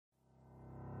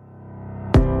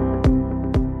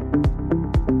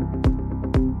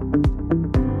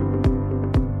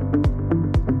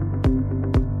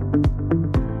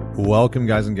Welcome,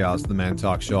 guys and gals, to the Man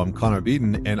Talk Show. I'm Connor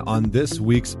Beaton, and on this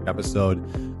week's episode,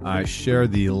 I share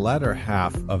the latter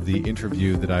half of the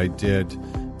interview that I did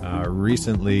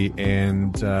recently.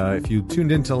 And if you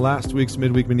tuned into last week's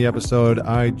midweek mini episode,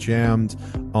 I jammed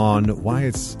on why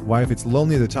if it's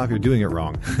lonely at the top, you're doing it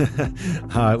wrong.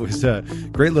 It was a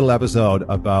great little episode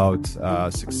about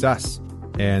success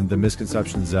and the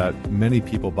misconceptions that many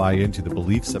people buy into, the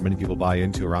beliefs that many people buy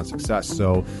into around success.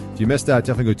 So if you missed that,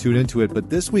 definitely go tune into it. But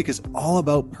this week is all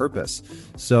about purpose.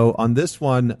 So on this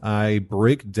one, I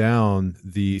break down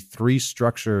the three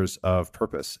structures of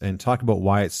purpose and talk about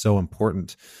why it's so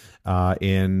important,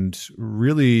 and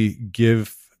really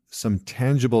give some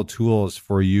tangible tools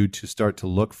for you to start to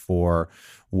look for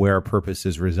where purpose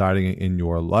is residing in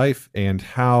your life and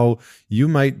how you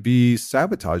might be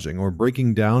sabotaging or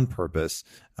breaking down purpose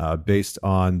based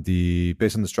on the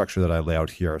structure that I lay out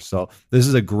here. So this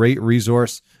is a great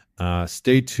resource.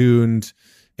 Stay tuned.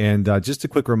 And just a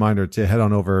quick reminder to head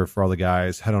on over, for all the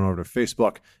guys, head on over to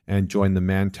Facebook and join the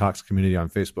Man Talks community on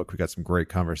Facebook. We got some great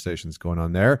conversations going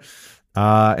on there.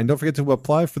 And don't forget to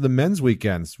apply for the men's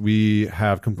weekends. We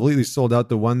have completely sold out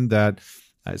the one that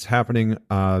is happening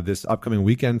this upcoming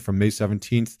weekend from May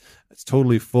 17th. It's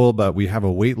totally full, but we have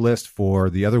a wait list for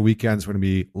the other weekends. We're going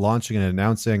to be launching and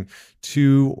announcing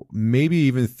 2, maybe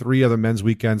even 3 other men's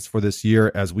weekends for this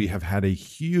year, as we have had a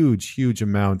huge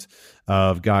amount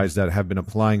of guys that have been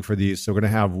applying for these. So we're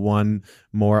going to have one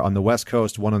more on the West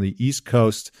Coast, one on the East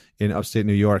Coast in upstate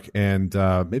New York, and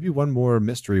maybe one more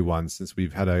mystery one, since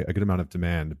we've had a good amount of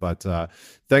demand. But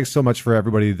thanks so much for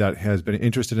everybody that has been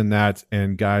interested in that.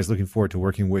 And guys, looking forward to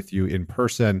working with you in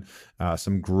person.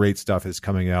 Some great stuff is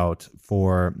coming out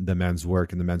for the men's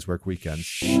work and the men's work weekend.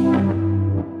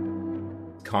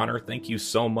 Connor, thank you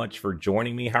so much for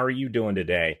joining me. How are you doing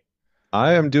today?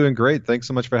 I am doing great. Thanks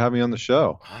so much for having me on the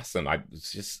show. Awesome. I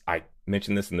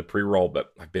mentioned this in the pre-roll,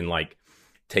 but I've been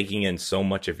taking in so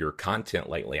much of your content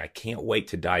lately. I can't wait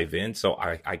to dive in. So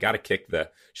I got to kick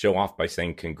the show off by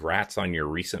saying congrats on your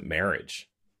recent marriage.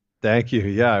 Thank you.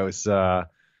 Yeah, it was,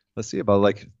 let's see,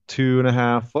 about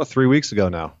 3 weeks ago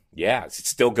now. Yeah, it's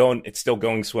still going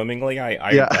swimmingly.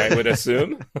 I would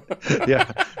assume. yeah.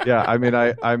 I mean,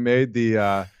 I made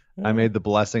the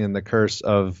blessing and the curse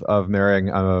of marrying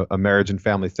a marriage and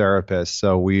family therapist.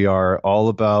 So we are all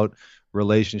about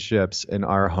relationships in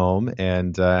our home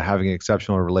and having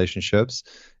exceptional relationships.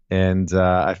 And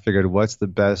I figured, what's the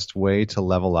best way to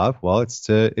level up? Well, it's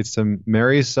to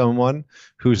marry someone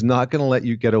who's not going to let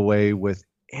you get away with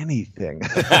anything.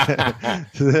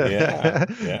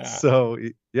 yeah. So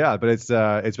yeah, but it's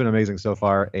been amazing so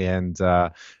far, and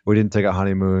we didn't take a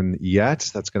honeymoon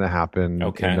yet. That's going to happen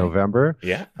in November.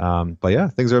 Yeah. But yeah,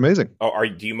 things are amazing. Oh,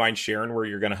 do you mind sharing where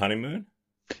you're going to honeymoon?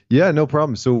 Yeah, no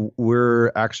problem. So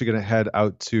we're actually going to head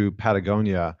out to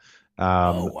Patagonia.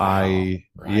 Oh, wow. I'm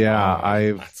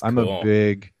cool. a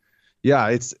big. Yeah,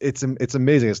 it's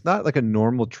amazing. It's not like a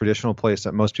normal traditional place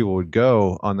that most people would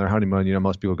go on their honeymoon. You know,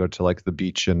 most people go to the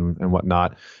beach and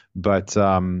whatnot. But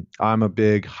I'm a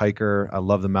big hiker. I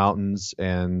love the mountains.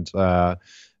 And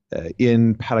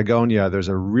in Patagonia, there's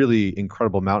a really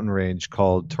incredible mountain range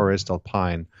called Torres del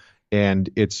Paine. And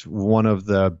it's one of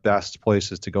the best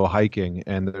places to go hiking.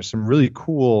 And there's some really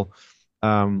cool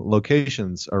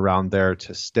locations around there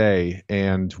to stay,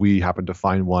 and we happened to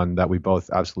find one that we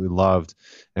both absolutely loved,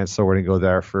 and so we're going to go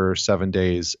there for 7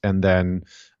 days, and then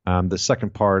the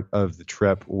second part of the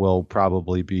trip will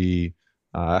probably be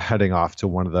heading off to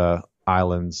one of the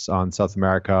islands on South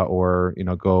America, or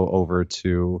go over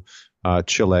to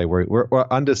Chile. We're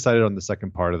undecided on the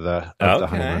second part of the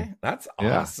honeymoon. That's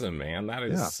awesome, man. That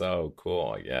is so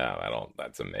cool. Yeah,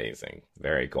 that's amazing.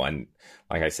 Very cool. And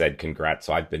like I said, congrats.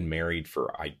 So Rachel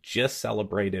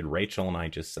and I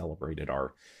just celebrated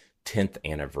our 10th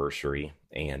anniversary,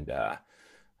 and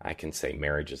I can say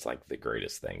marriage is the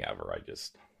greatest thing ever.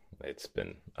 It's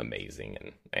been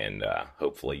amazing, and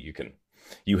hopefully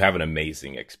you have an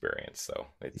amazing experience. So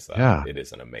it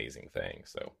is an amazing thing.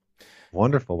 So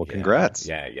wonderful. Well, congrats.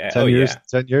 Yeah. 10 years.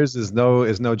 10 years is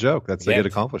no joke. That's a good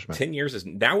accomplishment. 10 years is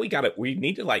now. We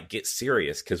need to get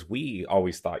serious, because we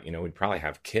always thought we'd probably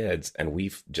have kids, and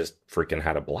we've just freaking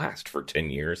had a blast for 10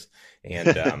 years.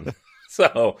 And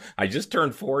so I just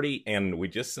turned 40, and we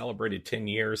just celebrated 10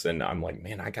 years, and I'm like,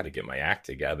 man, I got to get my act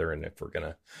together. And if we're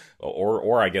gonna,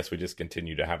 or I guess we just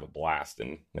continue to have a blast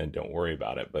and don't worry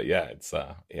about it. But that's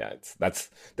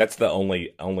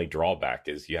the only drawback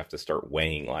is you have to start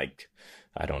weighing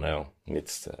I don't know.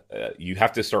 It's you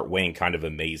have to start weighing kind of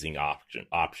amazing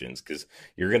options because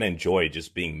you're going to enjoy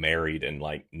just being married and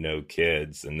like no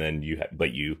kids, and then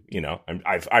but you know,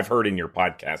 I've heard in your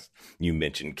podcast you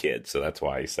mentioned kids, so that's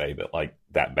why I say that like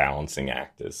that balancing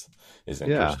act is Yeah.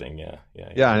 interesting. Yeah,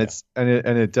 Yeah, and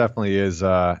it definitely is.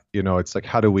 It's like,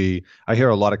 how do we? I hear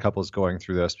a lot of couples going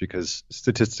through this because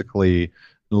statistically,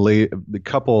 the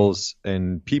couples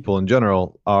and people in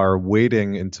general are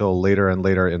waiting until later and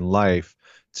later in life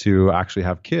to actually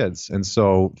have kids. And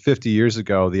so 50 years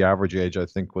ago, the average age I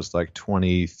think was like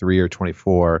 23 or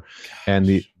 24, and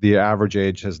the Gosh. the average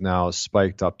age has now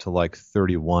spiked up to like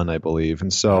 31, I believe.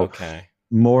 And so Okay.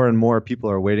 more and more people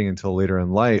are waiting until later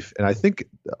in life. And I think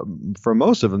for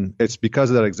most of them, it's because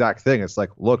of that exact thing. It's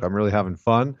like, look, I'm really having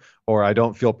fun, or I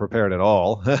don't feel prepared at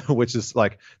all, which is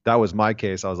like, that was my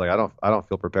case. I was like, I don't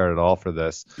feel prepared at all for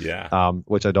this, Yeah.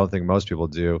 which I don't think most people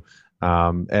do.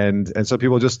 And so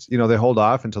people just, they hold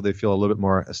off until they feel a little bit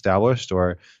more established,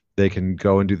 or they can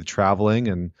go and do the traveling.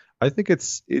 And I think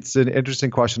it's an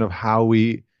interesting question of how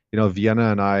we,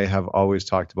 Vienna and I have always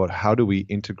talked about how do we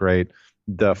integrate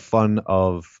the fun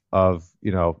of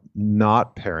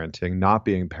not parenting, not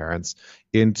being parents,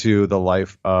 into the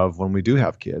life of when we do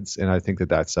have kids. And I think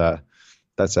that's a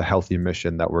healthy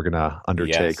mission that we're going to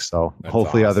undertake. Yes. So That's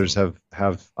hopefully others awesome.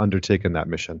 have undertaken that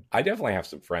mission. I definitely have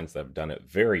some friends that have done it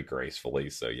very gracefully.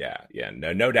 So yeah,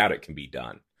 no doubt it can be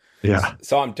done. Yeah.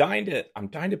 So I'm dying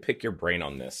to pick your brain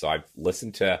on this. So I've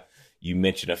listened to you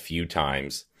mention a few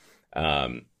times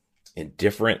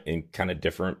in kind of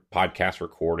different podcast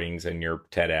recordings and your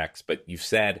TEDx, but you've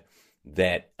said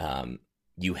that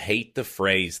you hate the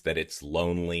phrase that it's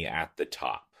lonely at the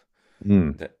top.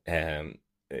 Mm. That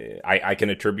I can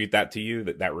attribute that to you.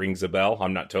 That rings a bell.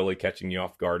 I'm not totally catching you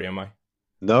off guard, am I?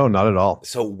 No, not at all.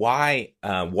 So why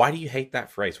do you hate that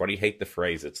phrase? Why do you hate the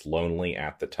phrase "it's lonely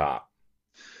at the top"?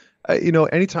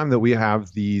 Anytime that we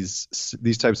have these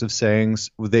types of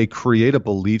sayings, they create a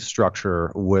belief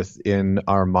structure within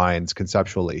our minds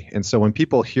conceptually. And so when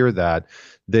people hear that,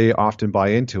 they often buy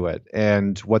into it.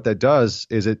 And what that does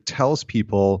is it tells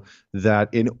people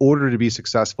that in order to be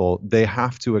successful, they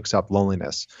have to accept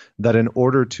loneliness. That in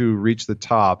order to reach the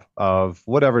top of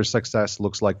whatever success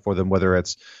looks like for them, whether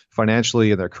it's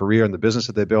financially in their career, in the business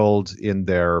that they build, in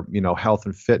their, health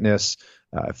and fitness,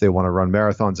 if they want to run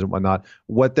marathons and whatnot,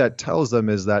 what that tells them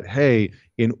is that, hey,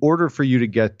 in order for you to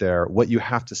get there, what you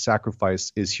have to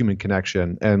sacrifice is human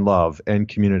connection and love and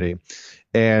community.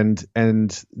 And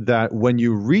that when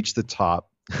you reach the top,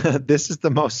 this is the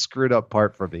most screwed up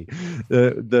part for me.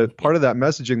 The part of that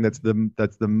messaging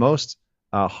that's the most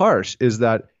harsh is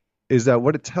that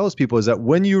what it tells people is that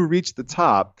when you reach the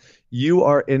top, you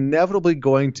are inevitably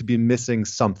going to be missing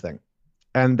something.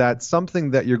 And that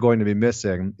something that you're going to be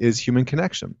missing is human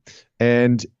connection.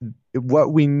 And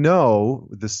what we know,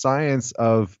 the science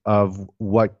of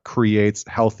what creates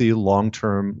healthy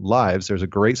long-term lives, there's a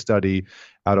great study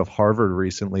out of Harvard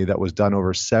recently that was done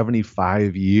over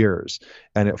 75 years,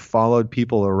 and it followed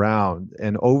people around.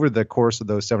 And over the course of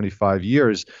those 75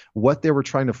 years, what they were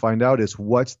trying to find out is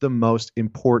what's the most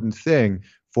important thing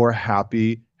for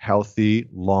happy, healthy,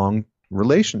 long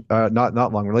not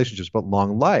long relationships, but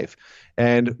long life.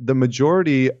 And the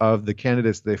majority of the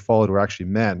candidates they followed were actually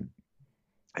men.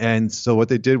 And so what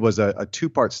they did was a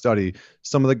two-part study.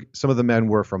 Some of the men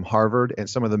were from Harvard, and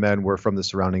some of the men were from the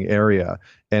surrounding area.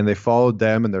 And they followed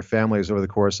them and their families over the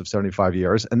course of 75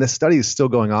 years. And this study is still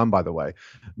going on, by the way.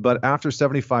 But after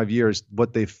 75 years,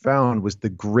 what they found was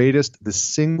the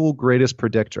single greatest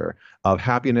predictor of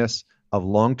happiness, of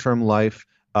long-term life,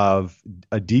 of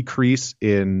a decrease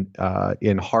in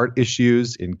heart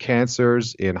issues, in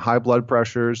cancers, in high blood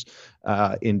pressures,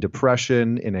 in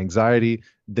depression, in anxiety.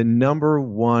 The number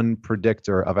one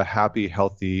predictor of a happy,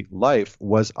 healthy life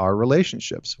was our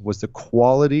relationships, was the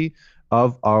quality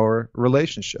of our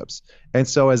relationships. And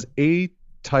so as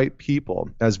A-type people,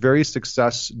 as very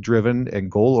success-driven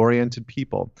and goal-oriented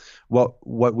people, what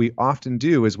we often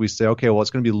do is we say, okay, well,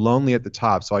 it's going to be lonely at the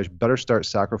top, so I better start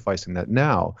sacrificing that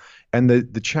now. And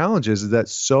the challenge is that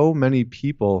so many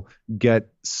people get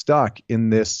stuck in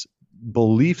this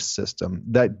belief system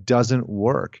that doesn't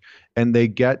work, and they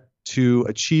get to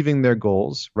achieving their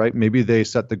goals, right? Maybe they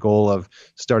set the goal of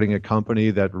starting a company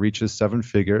that reaches 7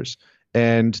 figures,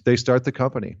 and they start the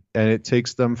company, and it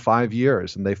takes them 5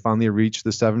 years, and they finally reach the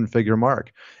 7-figure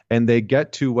mark, and they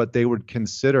get to what they would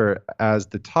consider as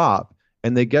the top,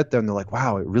 and they get there and they're like,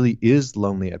 wow, it really is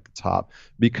lonely at the top,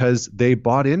 because they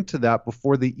bought into that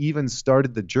before they even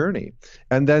started the journey.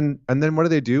 And then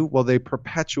what do? Well, they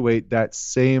perpetuate that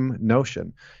same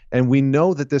notion. And we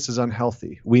know that this is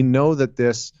unhealthy. We know that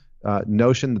this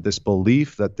notion, that this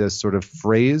belief, that this sort of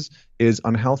phrase is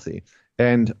unhealthy.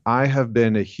 And I have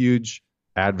been a huge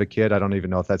advocate. I don't even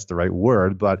know if that's the right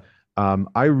word, but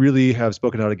I really have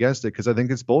spoken out against it because I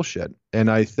think it's bullshit. And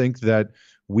I think that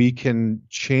we can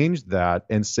change that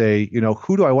and say,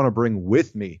 who do I want to bring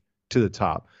with me to the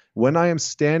top? When I am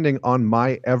standing on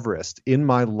my Everest in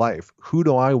my life, who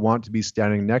do I want to be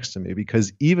standing next to me?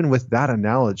 Because even with that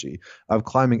analogy of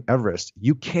climbing Everest,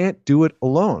 you can't do it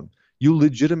alone. You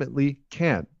legitimately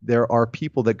can't. There are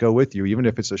people that go with you, even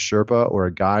if it's a Sherpa or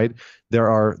a guide. There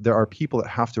are people that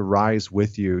have to rise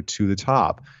with you to the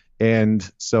top. And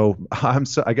so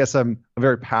I guess I'm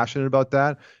very passionate about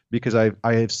that because I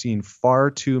have seen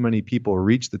far too many people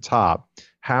reach the top,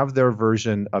 have their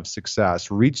version of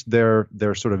success, reach their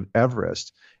sort of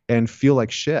Everest, and feel like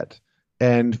shit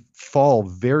and fall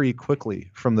very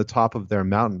quickly from the top of their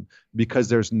mountain because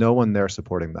there's no one there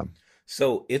supporting them.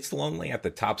 So it's lonely at the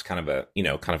top's kind of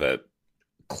a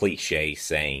cliche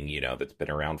saying, that's been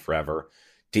around forever.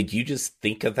 Did you just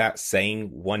think of that saying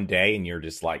one day and you're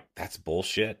just like, that's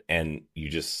bullshit? And you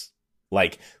just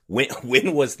like,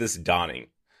 when was this dawning?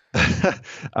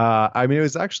 I mean, it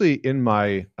was actually in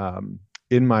my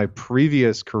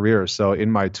previous career. So in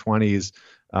my 20s,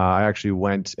 I actually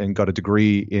went and got a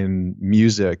degree in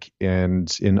music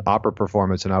and in opera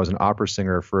performance, and I was an opera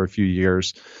singer for a few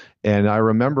years. And I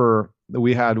remember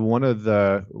we had one of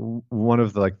the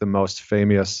like the most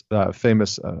famous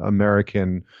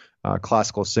American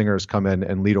classical singers come in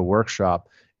and lead a workshop.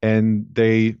 And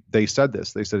they said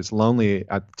this. They said it's lonely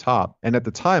at the top. And at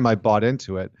the time, I bought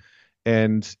into it.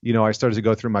 And I started to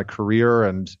go through my career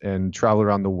and travel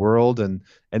around the world, and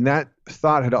that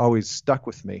thought had always stuck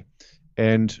with me.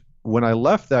 And when I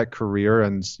left that career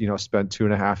and spent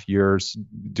 2.5 years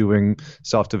doing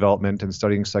self-development and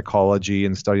studying psychology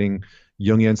and studying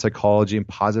Jungian psychology and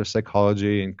positive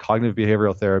psychology and cognitive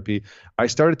behavioral therapy, I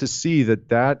started to see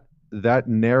that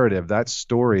narrative, that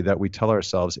story that we tell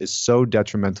ourselves is so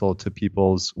detrimental to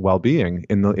people's well-being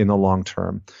in the long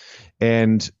term.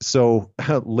 And so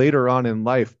later on in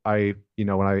life, when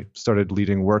I started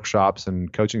leading workshops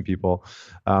and coaching people,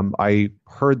 I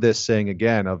heard this saying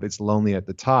again of it's lonely at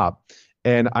the top.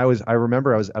 And I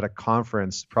remember I was at a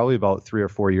conference probably about 3 or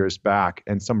 4 years back,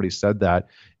 and somebody said that.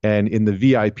 And in the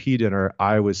VIP dinner,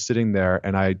 I was sitting there,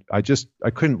 and I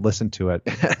couldn't listen to it.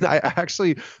 And I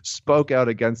actually spoke out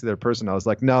against the other person. I was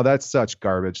like, no, that's such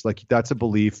garbage. Like, that's a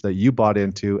belief that you bought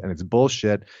into, and it's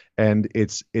bullshit. And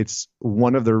it's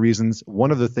one of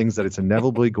the things that it's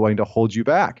inevitably going to hold you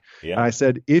back. Yeah. And I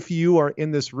said, if you are in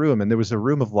this room, and there was a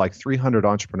room of like 300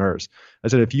 entrepreneurs, I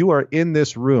said, if you are in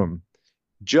this room,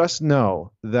 just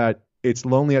know that it's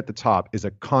lonely at the top is a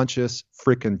conscious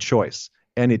freaking choice,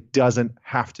 and it doesn't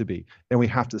have to be. And we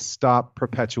have to stop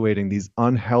perpetuating these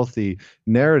unhealthy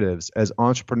narratives as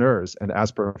entrepreneurs and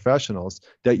as professionals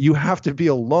that you have to be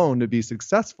alone to be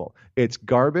successful. It's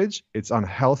garbage, it's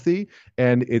unhealthy,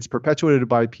 and it's perpetuated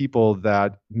by people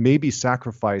that maybe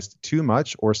sacrificed too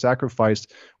much or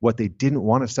sacrificed what they didn't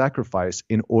want to sacrifice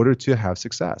in order to have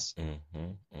success.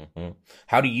 Mm-hmm, mm-hmm.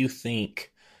 How do you think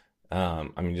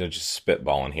just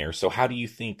spitballing here. So how do you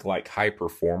think like high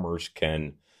performers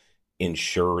can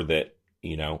ensure that,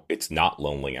 it's not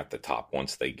lonely at the top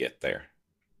once they get there?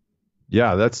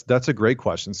 Yeah, that's a great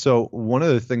question. So one of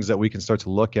the things that we can start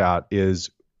to look at is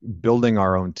building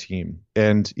our own team.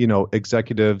 And,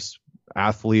 executives,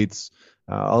 athletes,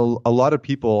 a lot of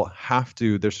people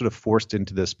they're sort of forced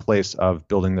into this place of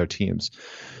building their teams.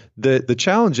 The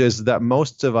challenge is that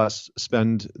most of us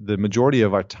spend the majority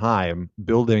of our time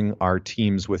building our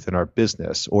teams within our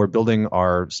business, or building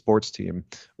our sports team,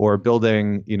 or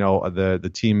building,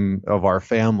 the team of our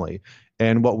family.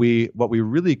 And what we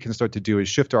really can start to do is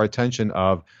shift our attention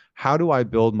of, how do I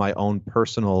build my own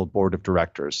personal board of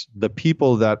directors, the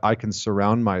people that I can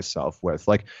surround myself with?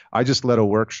 Like, I just led a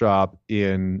workshop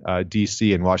in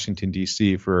DC, in Washington,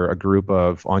 DC, for a group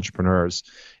of entrepreneurs.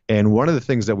 And one of the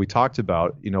things that we talked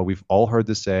about, we've all heard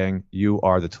the saying, you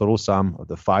are the total sum of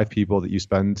the 5 people that you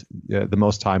spend the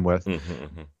most time with. Mm-hmm,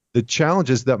 mm-hmm. The challenge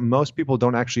is that most people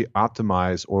don't actually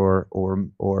optimize or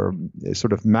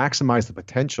sort of maximize the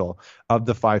potential of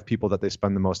the 5 people that they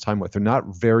spend the most time with. They're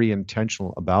not very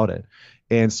intentional about it.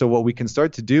 And so what we can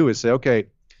start to do is say, okay,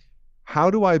 how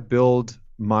do I build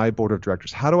my board of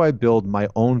directors? How do I build my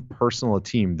own personal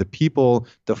team? The people,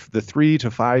 the 3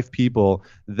 to 5 people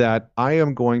that I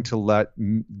am going to let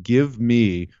give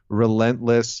me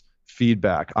relentless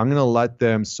feedback. I'm going to let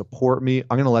them support me.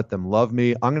 I'm going to let them love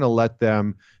me. I'm going to let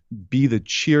them be the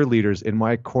cheerleaders in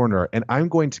my corner. And I'm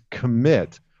going to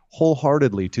commit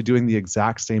wholeheartedly to doing the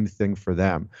exact same thing for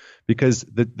them. Because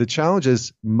the challenge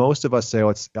is most of us say,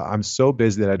 oh, I'm so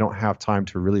busy that I don't have time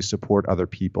to really support other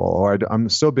people, or I'm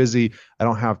so busy I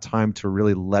don't have time to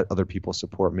really let other people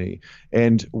support me.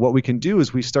 And what we can do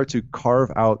is we start to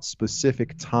carve out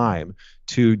specific time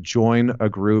to join a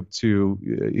group, to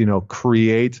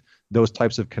create those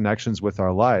types of connections with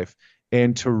our life,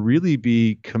 and to really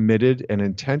be committed and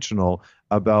intentional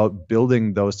about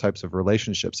building those types of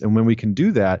relationships. And when we can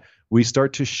do that, we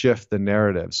start to shift the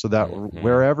narrative so that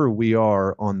wherever we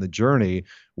are on the journey,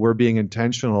 we're being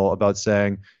intentional about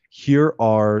saying, here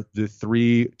are the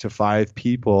 3 to 5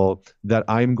 people that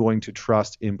I'm going to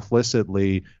trust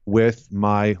implicitly with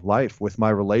my life, with my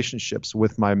relationships,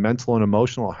 with my mental and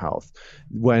emotional health.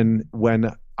 When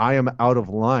I am out of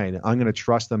line, I'm going to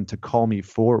trust them to call me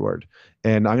forward,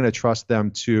 and I'm going to trust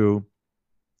them to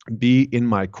be in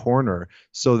my corner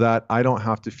so that I don't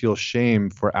have to feel shame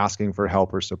for asking for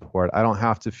help or support. I don't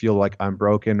have to feel like I'm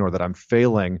broken or that I'm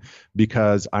failing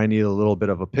because I need a little bit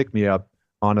of a pick-me-up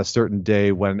on a certain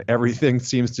day when everything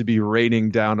seems to be raining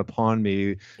down upon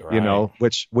me, Right.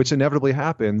 which inevitably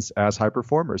happens as high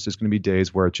performers. There's going to be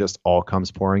days where it just all comes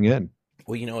pouring in.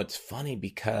 Well, it's funny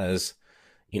because,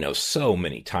 so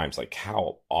many times, like,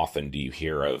 how often do you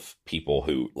hear of people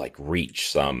who like reach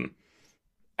some,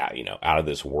 out of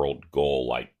this world goal,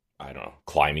 like, I don't know,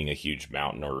 climbing a huge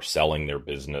mountain or selling their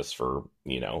business for,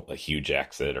 a huge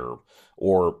exit,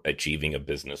 or achieving a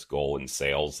business goal in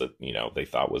sales that, they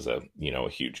thought was a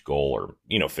huge goal,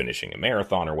 or, finishing a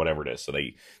marathon or whatever it is. So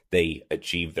they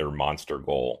achieve their monster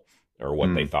goal, or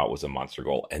what they thought was a monster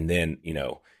goal. And then,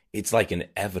 it's like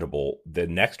inevitable. The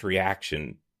next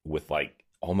reaction with like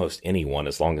almost anyone,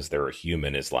 as long as they're a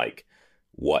human, is like,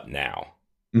 what now?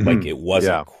 Like, it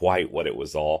wasn't quite what it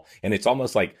was all. And it's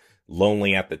almost like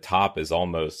lonely at the top is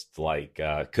almost like,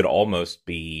 could almost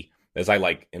be, as I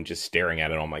like am just staring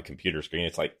at it on my computer screen,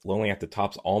 it's like lonely at the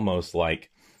top's almost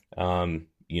like,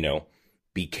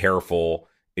 be careful.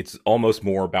 It's almost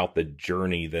more about the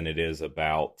journey than it is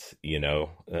about,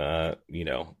 the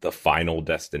final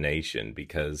destination,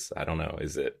 because I don't know,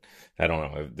 I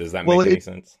don't know. Does that make any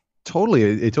sense? Totally.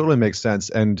 It totally makes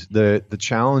sense. And the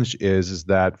challenge is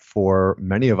that for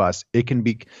many of us,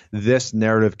 this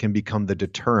narrative can become the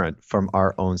deterrent from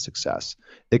our own success.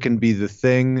 It can be the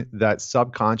thing that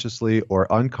subconsciously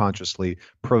or unconsciously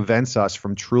prevents us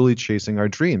from truly chasing our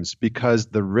dreams, because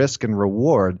the risk and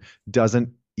reward doesn't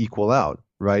equal out,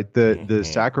 right? The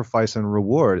sacrifice and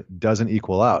reward doesn't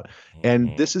equal out.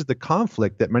 And this is the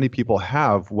conflict that many people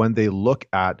have when they look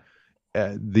at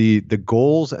the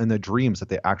goals and the dreams that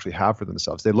they actually have for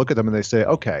themselves. They look at them and they say,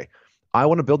 okay, I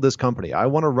want to build this company. I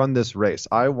want to run this race.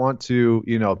 I want to,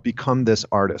 become this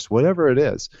artist, whatever it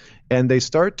is. And they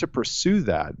start to pursue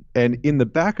that. And in the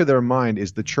back of their mind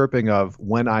is the chirping of,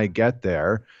 when I get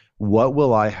there, what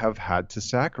will I have had to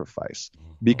sacrifice?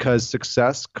 Because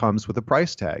success comes with a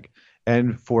price tag.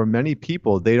 And for many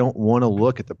people, they don't want to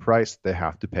look at the price that they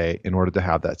have to pay in order to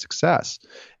have that success.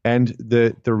 And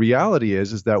the reality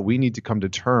is that we need to come to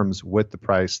terms with the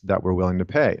price that we're willing to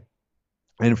pay.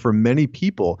 And for many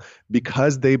people,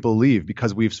 because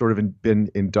we've sort of been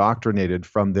indoctrinated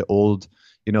from the old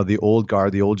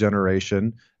guard, the old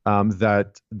generation,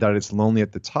 that it's lonely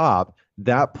at the top,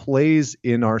 that plays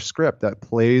in our script, that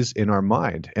plays in our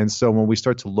mind. And so when we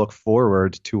start to look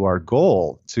forward to our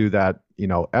goal, to that,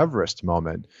 Everest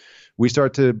moment, we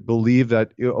start to believe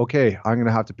that, okay, I'm going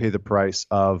to have to pay the price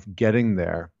of getting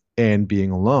there and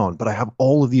being alone. But I have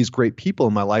all of these great people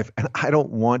in my life and I don't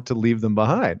want to leave them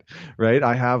behind, right?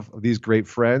 I have these great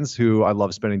friends who I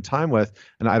love spending time with,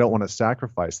 and I don't want to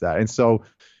sacrifice that. And so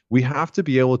we have to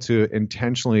be able to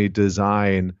intentionally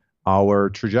design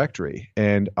our trajectory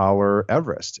and our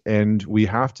Everest. And we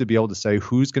have to be able to say,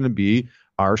 who's going to be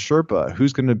our Sherpa?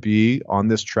 Who's going to be on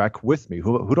this trek with me?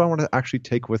 Who do I want to actually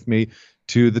take with me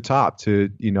to the top,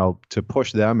 to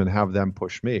push them and have them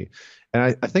push me? And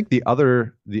I think the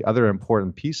other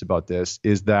important piece about this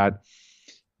is that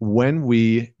when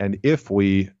we and if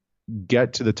we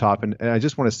get to the top, and I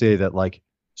just want to say that, like,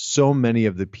 so many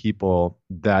of the people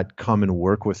that come and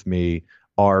work with me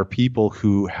are people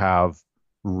who have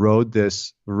rode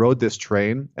this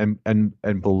train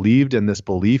and believed in this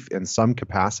belief in some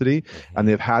capacity, and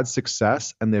they've had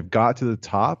success and they've got to the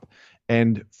top,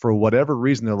 and for whatever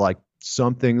reason they're like,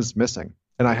 something's missing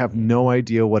and I have no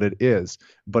idea what it is,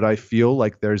 but I feel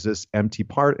like there's this empty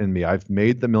part in me. I've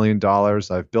made the $1 million,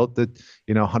 I've built the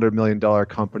 $100 million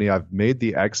company, I've made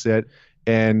the exit,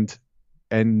 and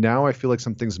now I feel like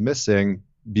something's missing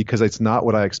because it's not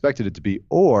what I expected it to be.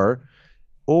 Or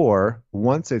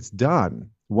once it's done,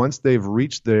 once they've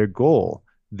reached their goal,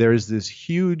 there's this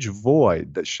huge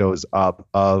void that shows up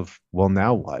of, well,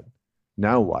 now what?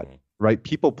 Now what? Mhm. Right?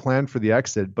 People plan for the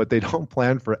exit, but they don't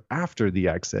plan for after the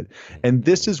exit. And Mhm.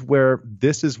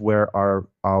 this is where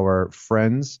our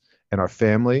friends and our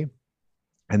family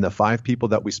and the five people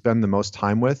that we spend the most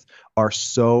time with are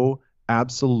so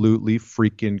absolutely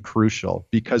freaking crucial.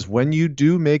 Because when you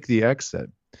do make the exit,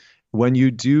 when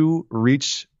you do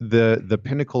reach the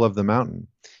pinnacle of the mountain,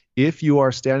 if you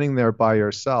are standing there by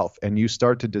yourself and you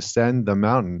start to descend the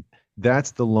mountain,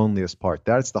 that's the loneliest part.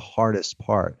 That's the hardest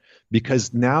part,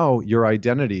 because now your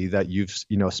identity that you've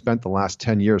spent the last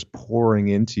 10 years pouring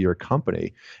into your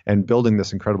company and building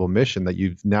this incredible mission that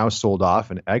you've now sold off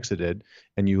and exited,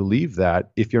 and you leave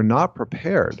that, if you're not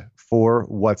prepared for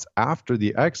what's after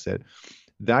the exit,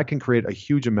 that can create a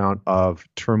huge amount of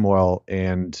turmoil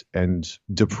and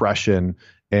depression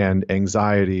and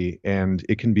anxiety, and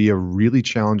it can be a really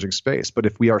challenging space. But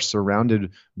if we are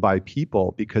surrounded by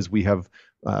people, because we have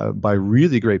by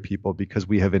really great people, because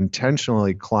we have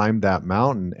intentionally climbed that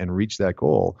mountain and reached that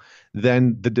goal,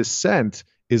 then the descent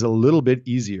is a little bit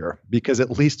easier, because at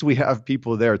least we have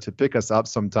people there to pick us up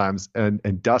sometimes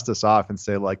and dust us off and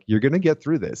say, like, you're going to get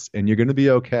through this and you're going to be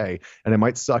okay. And it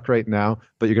might suck right now,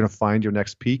 but you're going to find your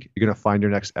next peak. You're going to find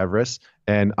your next Everest.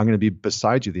 And I'm going to be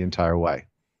beside you the entire way.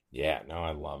 Yeah, no,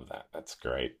 I love that. That's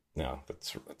great. No,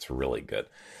 that's really good.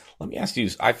 Let me ask you,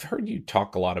 I've heard you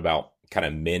talk a lot about kind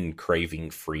of men craving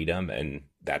freedom and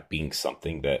that being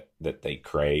something that they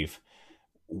crave.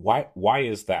 Why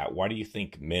is that? Why do you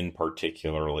think men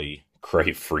particularly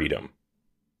crave freedom?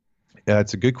 Yeah,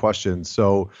 it's a good question.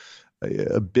 So,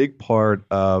 a big part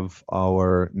of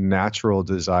our natural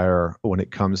desire when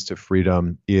it comes to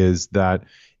freedom is that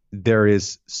there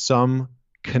is some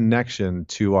connection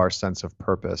to our sense of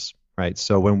purpose, right?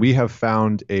 So when we have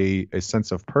found a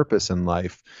sense of purpose in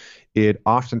life, it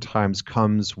oftentimes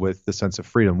comes with the sense of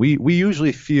freedom. We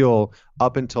usually feel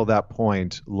up until that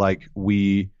point like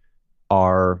we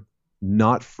are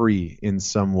not free in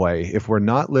some way. If we're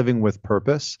not living with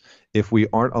purpose, if we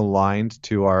aren't aligned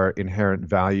to our inherent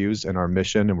values and our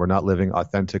mission, and we're not living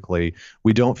authentically,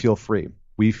 we don't feel free.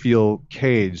 We feel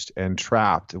caged and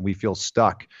trapped, and we feel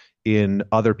stuck in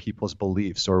other people's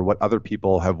beliefs or what other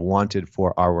people have wanted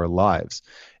for our lives.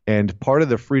 And part of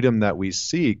the freedom that we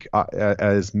seek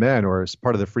as men, or as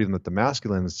part of the freedom that the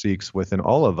masculine seeks within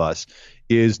all of us,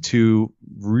 is to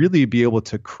really be able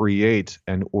to create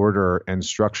and order and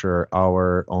structure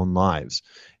our own lives.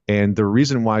 And the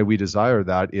reason why we desire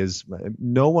that is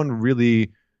no one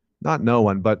really, not no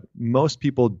one, but most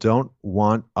people don't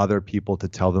want other people to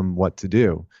tell them what to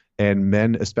do. And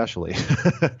men especially,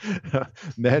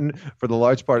 men for the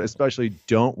large part especially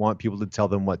don't want people to tell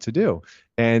them what to do.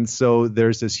 And so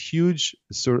there's this huge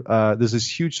sort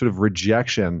of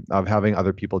rejection of having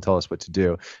other people tell us what to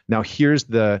do. Now here's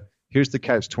the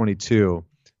catch 22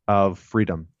 of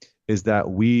freedom, is that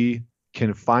we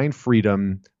can find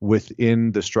freedom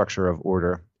within the structure of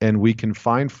order, and we can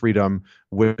find freedom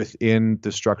within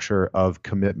the structure of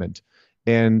commitment.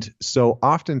 And so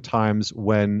oftentimes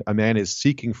when a man is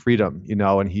seeking freedom,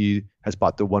 and he has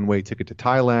bought the one-way ticket to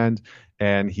Thailand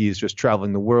and he's just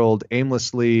traveling the world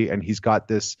aimlessly, and he's got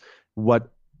this,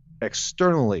 what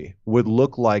externally would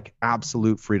look like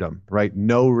absolute freedom, right?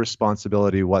 No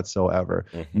responsibility whatsoever,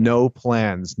 Hmm. no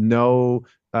plans, no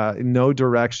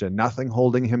direction, nothing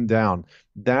holding him down.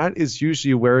 That's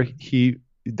usually where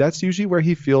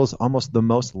he feels almost the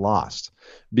most lost,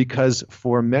 because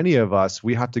for many of us,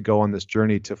 we have to go on this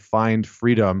journey to find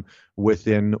freedom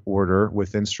within order,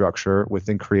 within structure,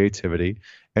 within creativity.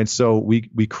 And so we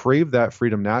crave that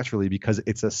freedom naturally, because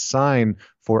it's a sign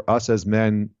for us as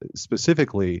men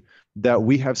specifically that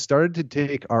we have started to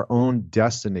take our own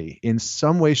destiny in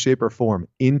some way, shape, or form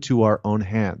into our own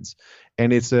hands.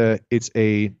 And it's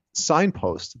a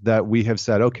signpost that we have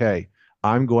said, okay,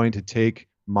 I'm going to take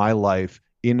my life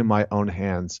into my own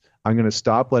hands. I'm going to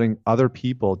stop letting other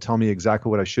people tell me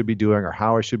exactly what I should be doing, or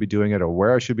how I should be doing it, or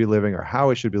where I should be living, or how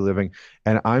I should be living.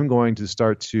 And I'm going to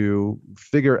start to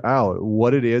figure out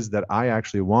what it is that I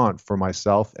actually want for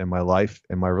myself and my life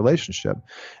and my relationship.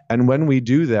 And when we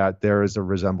do that, there is a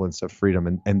resemblance of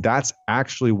freedom. And that's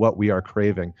actually what we are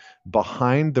craving.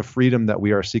 Behind the freedom that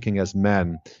we are seeking as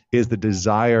men is the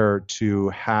desire to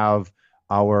have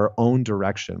our own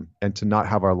direction and to not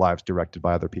have our lives directed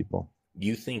by other people.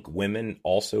 You think women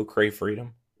also crave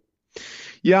freedom?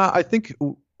 Yeah, I think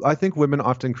women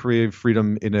often crave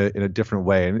freedom in a different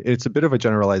way, and it's a bit of a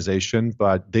generalization,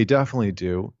 but they definitely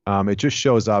do. It just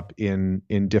shows up in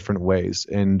different ways,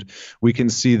 and we can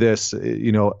see this,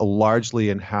 largely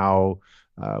in how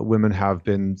women have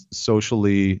been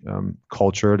socially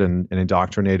cultured and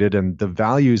indoctrinated, and the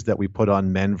values that we put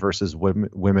on men versus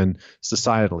women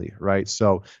societally, right?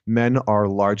 So men are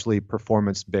largely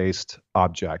performance-based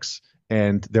objects,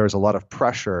 and there's a lot of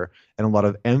pressure and a lot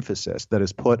of emphasis that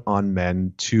is put on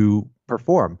men to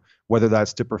perform, whether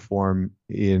that's to perform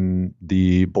in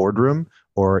the boardroom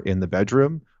or in the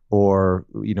bedroom, or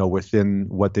within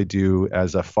what they do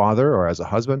as a father or as a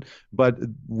husband. But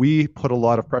we put a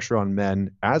lot of pressure on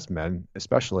men, as men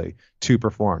especially, to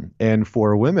perform. And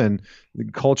for women,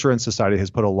 culture and society has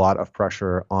put a lot of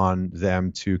pressure on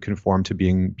them to conform to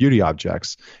being beauty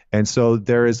objects. And so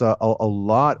there is a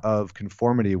lot of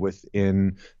conformity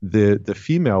within the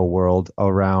female world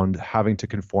around having to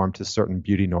conform to certain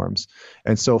beauty norms.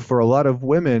 And so for a lot of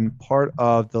women, part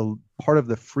of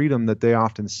the freedom that they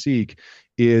often seek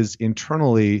is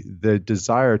internally the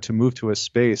desire to move to a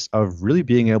space of really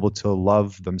being able to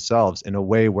love themselves in a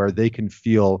way where they can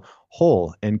feel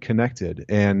whole and connected,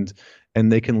 and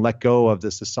they can let go of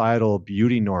the societal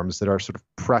beauty norms that are sort of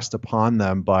pressed upon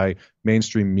them by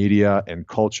mainstream media and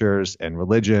cultures and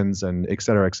religions and et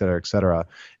cetera, et cetera, et cetera.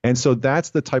 And so that's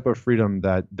the type of freedom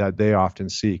that they often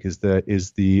seek, is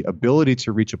the ability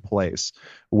to reach a place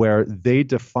where they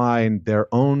define their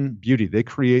own beauty. They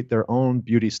create their own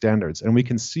beauty standards. And we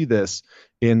can see this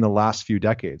in the last few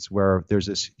decades, where there's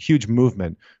this huge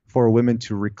movement for women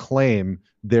to reclaim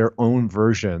their own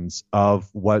versions of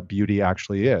what beauty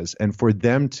actually is, and for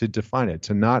them to define it,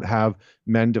 to not have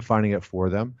men defining it for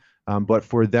them, but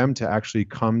for them to actually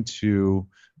come to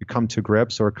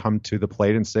grips or come to the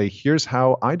plate and say, here's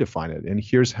how I define it, and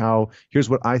here's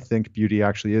what I think beauty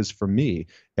actually is for me,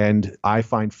 and I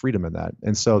find freedom in that.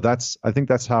 And so I think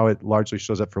that's how it largely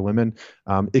shows up for women.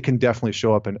 It can definitely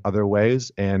show up in other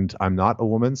ways, and I'm not a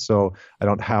woman, so I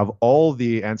don't have all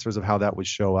the answers of how that would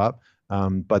show up.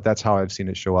 But that's how I've seen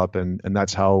it show up, and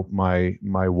that's how my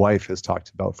wife has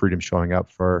talked about freedom showing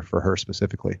up for her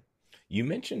specifically. You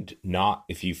mentioned not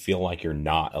if you feel like you're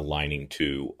not aligning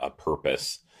to a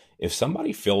purpose. If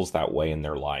somebody feels that way in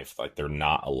their life, like they're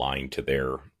not aligned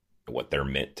to what they're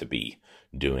meant to be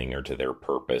doing or to their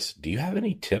purpose, do you have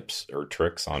any tips or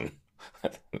tricks on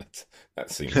that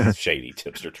seems shady,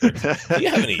 tips or tricks? Do you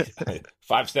have any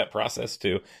 5-step process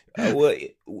to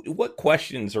what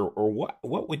questions or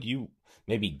what would you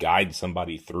maybe guide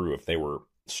somebody through if they were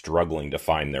struggling to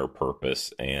find their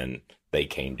purpose and they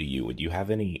came to you? Would you have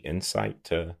any insight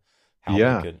to how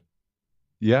they could?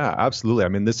 Yeah, absolutely. I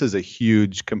mean, this is a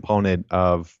huge component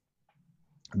of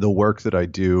the work that I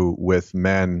do with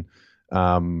men,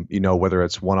 whether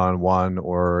it's one-on-one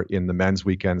or in the men's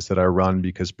weekends that I run,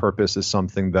 because purpose is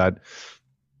something that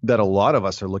a lot of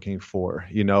us are looking for.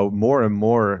 More and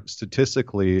more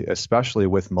statistically, especially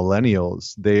with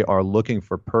millennials, they are looking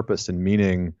for purpose and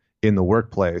meaning in the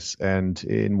workplace and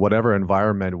in whatever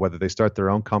environment, whether they start their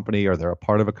own company or they're a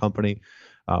part of a company.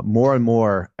 More and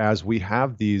more, as we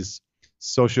have these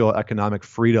socioeconomic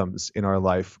freedoms in our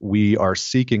life, we are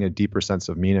seeking a deeper sense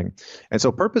of meaning. And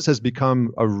so purpose has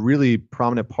become a really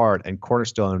prominent part and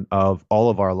cornerstone of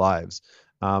all of our lives.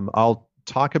 I'll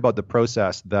talk about the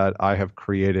process that I have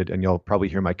created, and you'll probably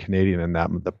hear my Canadian in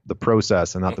that, the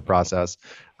process and not the process.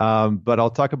 But I'll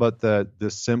talk about the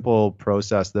simple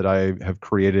process that I have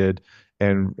created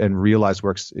and realized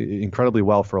works incredibly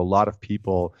well for a lot of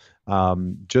people,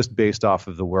 just based off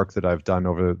of the work that I've done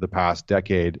over the past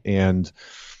decade. And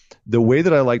the way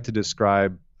that I like to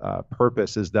describe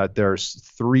purpose is that there's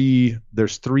three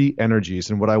energies,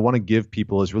 and what I want to give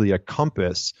people is really a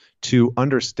compass to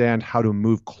understand how to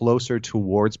move closer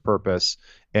towards purpose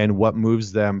and what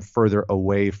moves them further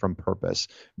away from purpose.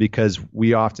 Because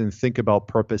we often think about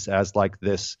purpose as like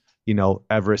this,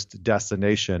 Everest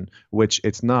destination, which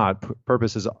it's not.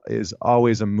 Purpose is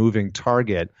always a moving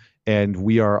target, and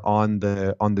we are on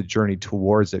the journey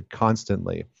towards it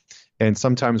constantly. And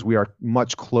sometimes we are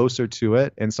much closer to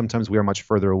it, and sometimes we are much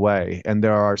further away. And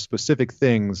there are specific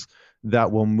things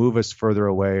that will move us further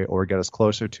away or get us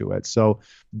closer to it. So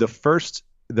the first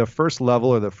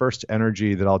level, or the first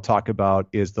energy that I'll talk about,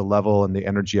 is the level and the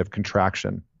energy of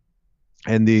contraction.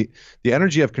 And the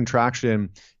energy of contraction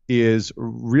is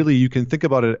really, you can think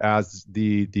about it as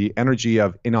the energy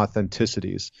of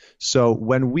inauthenticities. So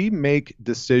when we make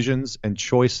decisions and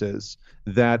choices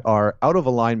that are out of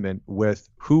alignment with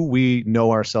who we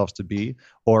know ourselves to be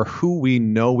or who we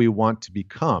know we want to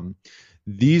become,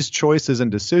 these choices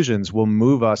and decisions will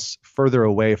move us further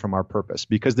away from our purpose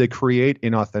because they create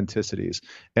inauthenticities.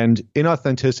 And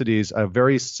inauthenticities, a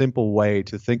very simple way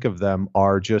to think of them,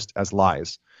 are just as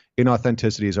lies.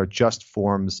 Inauthenticities are just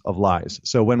forms of lies.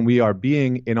 So when we are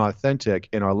being inauthentic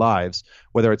in our lives,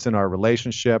 whether it's in our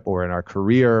relationship or in our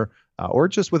career or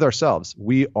just with ourselves,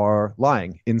 we are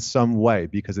lying in some way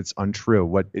because it's untrue.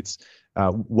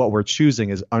 What we're choosing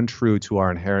is untrue to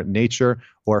our inherent nature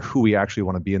or who we actually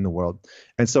want to be in the world.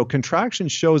 And so contraction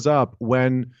shows up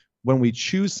when we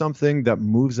choose something that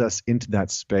moves us into that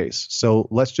space. So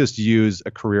let's just use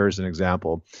a career as an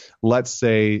example. Let's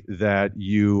say that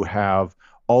you have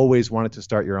always wanted to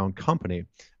start your own company,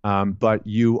 but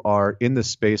you are in the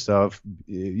space of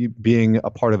being a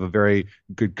part of a very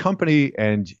good company,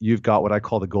 and you've got what I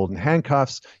call the golden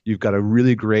handcuffs. You've got a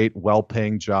really great,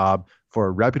 well-paying job for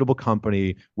a reputable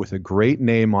company with a great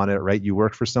name on it, right? You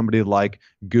work for somebody like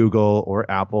Google or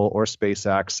Apple or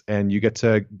SpaceX, and you get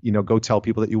to, go tell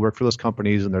people that you work for those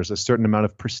companies, and there's a certain amount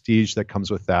of prestige that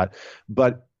comes with that.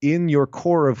 But in your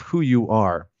core of who you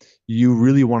are, you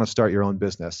really want to start your own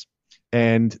business.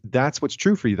 And that's what's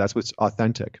true for you. That's what's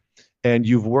authentic. And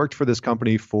you've worked for this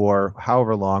company for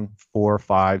however long, 4,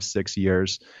 5, 6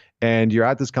 years. And you're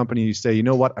at this company, you say, you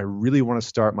know what, I really want to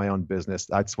start my own business.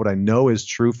 That's what I know is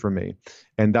true for me.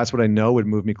 And that's what I know would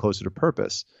move me closer to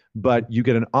purpose. But you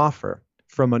get an offer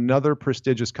from another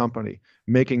prestigious company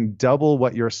making double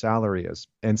what your salary is.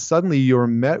 And suddenly you're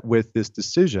met with this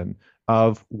decision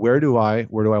of where do I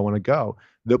want to go?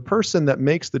 The person that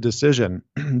makes the decision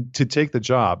to take the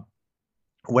job,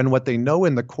 when what they know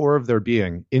in the core of their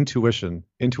being,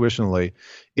 intuitionally,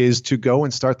 is to go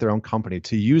and start their own company,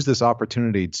 to use this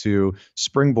opportunity to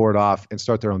springboard off and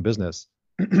start their own business,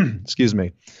 excuse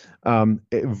me,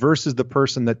 versus the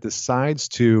person that decides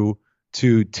to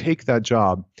take that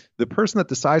job. The person that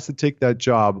decides to take that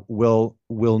job will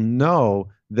know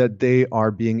that they are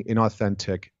being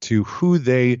inauthentic to who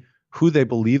they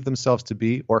believe themselves to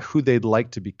be or who they'd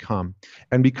like to become.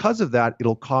 And because of that,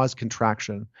 it'll cause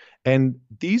contraction. And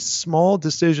these small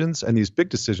decisions and these big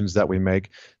decisions that we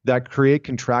make that create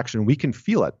contraction, we can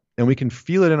feel it, and we can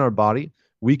feel it in our body.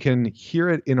 We can hear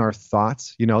it in our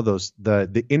thoughts.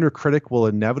 The inner critic will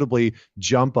inevitably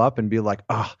jump up and be like,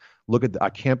 look I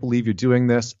can't believe you're doing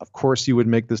this. Of course you would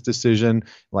make this decision.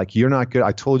 Like, you're not good.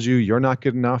 I told you you're not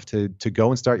good enough to go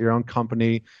and start your own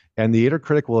company. And the inner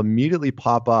critic will immediately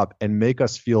pop up and make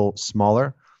us feel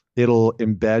smaller. It'll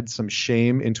embed some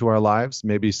shame into our lives,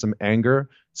 maybe some anger,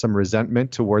 some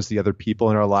resentment towards the other people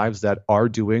in our lives that are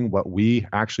doing what we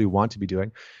actually want to be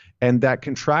doing. And that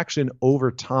contraction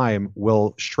over time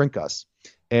will shrink us.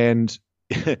 And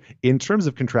in terms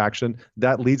of contraction,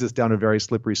 that leads us down a very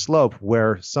slippery slope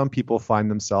where some people find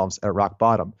themselves at rock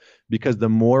bottom, because the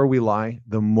more we lie,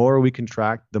 the more we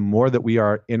contract, the more that we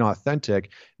are inauthentic,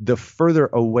 the further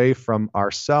away from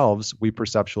ourselves we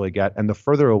perceptually get, and the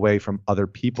further away from other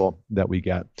people that we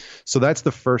get. So that's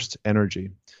the first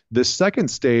energy. The second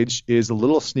stage is a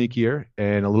little sneakier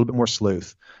and a little bit more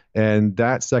sleuth. And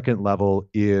that second level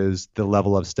is the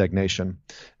level of stagnation.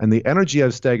 And the energy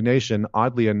of stagnation,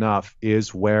 oddly enough,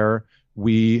 is where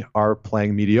we are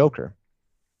playing mediocre.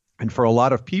 And for a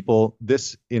lot of people,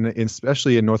 this,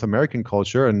 especially in North American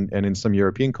culture and in some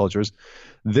European cultures,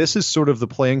 this is sort of the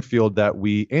playing field that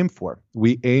we aim for.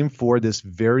 We aim for this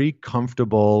very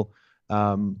comfortable,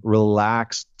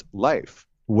 relaxed life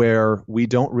where we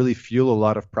don't really feel a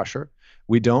lot of pressure.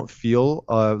 We don't feel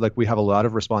like we have a lot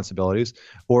of responsibilities,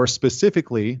 or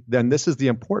specifically, then this is the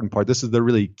important part. This is the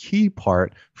really key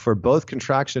part for both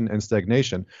contraction and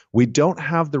stagnation. We don't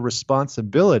have the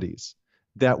responsibilities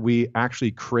that we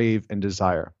actually crave and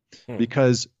desire,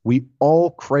 because we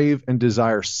all crave and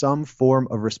desire some form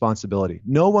of responsibility.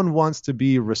 No one wants to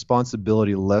be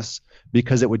responsibility-less,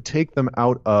 because it would take them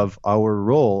out of our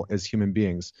role as human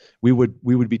beings. We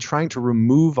would be trying to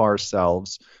remove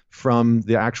ourselves from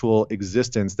the actual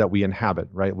existence that we inhabit,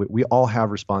 right? We all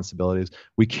have responsibilities.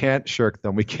 We can't shirk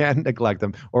them. We can't neglect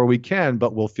them, or we can,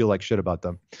 but we'll feel like shit about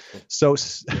them. So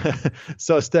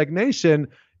stagnation,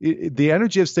 the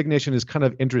energy of stagnation is kind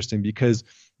of interesting, because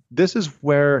this is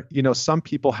where, some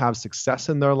people have success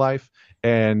in their life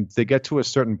and they get to a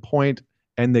certain point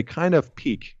and they kind of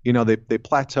peak, they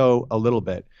plateau a little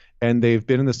bit, and they've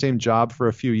been in the same job for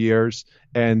a few years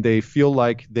and they feel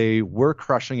like they were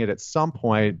crushing it at some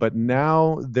point, but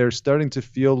now they're starting to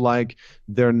feel like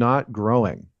they're not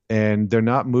growing and they're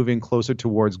not moving closer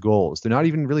towards goals. They're not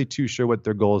even really too sure what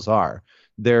their goals are.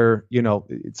 They're,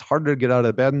 it's harder to get out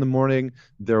of bed in the morning.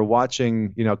 They're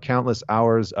watching, countless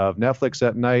hours of Netflix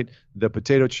at night. The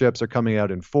potato chips are coming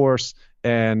out in force.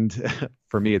 And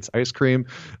for me, it's ice cream,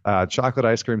 chocolate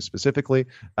ice cream specifically.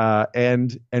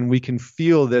 And we can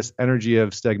feel this energy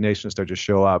of stagnation start to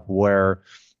show up, where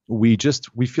we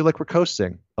feel like we're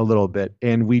coasting a little bit,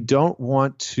 and we don't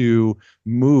want to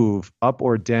move up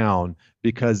or down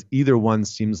because either one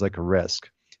seems like a risk.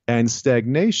 And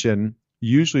stagnation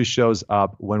usually shows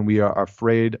up when we are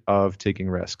afraid of taking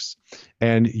risks.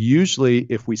 And usually,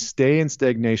 if we stay in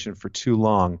stagnation for too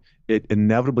long, it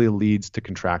inevitably leads to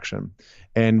contraction.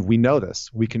 And we know this.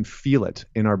 We can feel it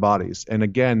in our bodies. And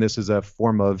again, this is a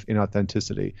form of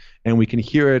inauthenticity. And we can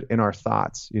hear it in our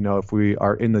thoughts. If we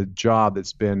are in the job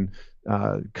that's been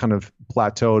kind of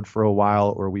plateaued for a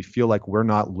while, or we feel like we're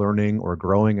not learning or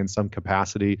growing in some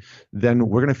capacity, then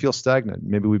we're going to feel stagnant.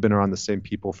 Maybe we've been around the same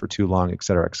people for too long, et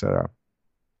cetera, et cetera.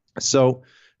 So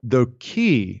the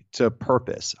key to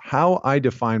purpose, how I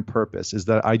define purpose, is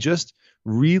that I just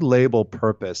relabel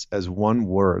purpose as one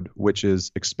word, which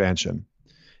is expansion.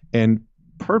 And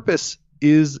purpose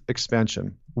is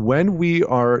expansion. When we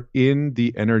are in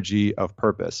the energy of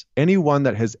purpose, anyone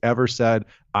that has ever said,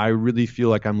 I really feel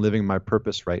like I'm living my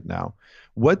purpose right now,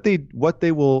 what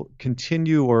they will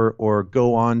continue or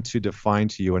go on to define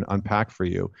to you and unpack for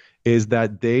you is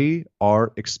that they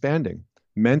are expanding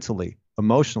mentally,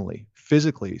 emotionally,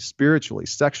 physically, spiritually,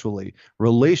 sexually,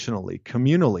 relationally,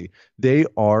 communally. They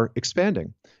are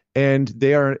expanding. And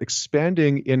they are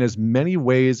expanding in as many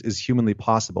ways as humanly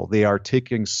possible. They are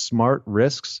taking smart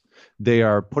risks. They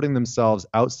are putting themselves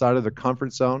outside of their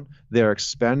comfort zone. They are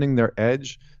expanding their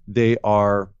edge. They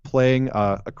are playing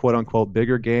a quote unquote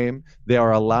bigger game. They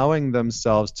are allowing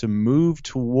themselves to move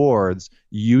towards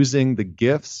using the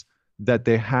gifts that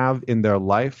they have in their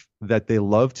life that they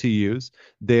love to use.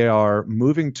 They are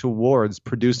moving towards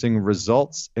producing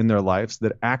results in their lives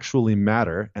that actually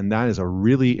matter. And that is a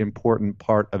really important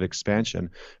part of expansion,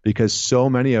 because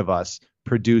so many of us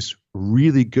produce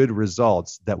really good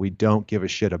results that we don't give a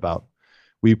shit about.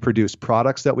 We produce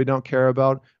products that we don't care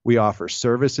about. We offer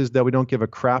services that we don't give a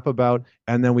crap about.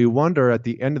 And then we wonder at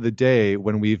the end of the day,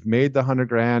 when we've made the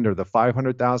 $100,000 or the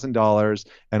 $500,000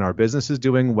 and our business is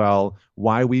doing well,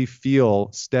 why we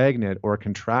feel stagnant or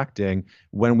contracting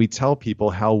when we tell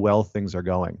people how well things are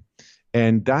going.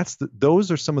 And those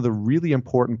are some of the really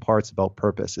important parts about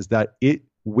purpose, is that it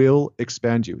will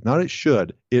expand you. Not it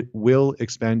should, it will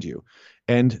expand you.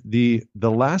 And the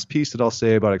last piece that I'll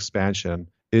say about expansion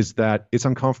is that it's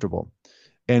uncomfortable,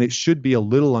 and it should be a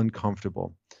little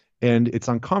uncomfortable. And it's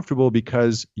uncomfortable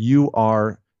because you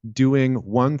are doing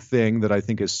one thing that I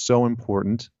think is so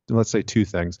important. Let's say two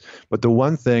things, but the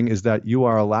one thing is that you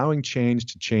are allowing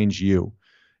change to change you.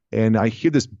 And I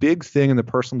hear this big thing in the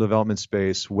personal development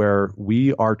space where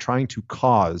we are trying to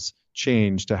cause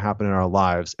change to happen in our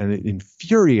lives, and it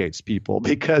infuriates people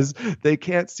because they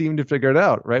can't seem to figure it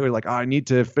out, right? We're like, I need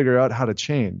to figure out how to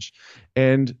change.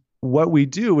 And what we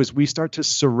do is we start to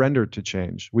surrender to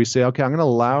change. We say, okay, I'm going to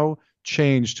allow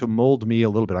change to mold me a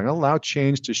little bit. I'm going to allow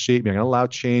change to shape me. I'm going to allow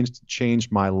change to change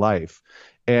my life.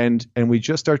 And we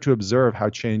just start to observe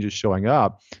how change is showing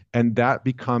up. And that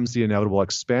becomes the inevitable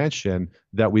expansion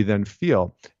that we then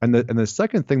feel. And the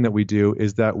second thing that we do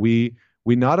is that we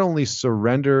not only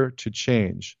surrender to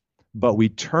change, but we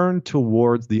turn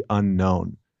towards the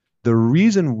unknown. The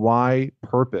reason why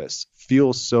purpose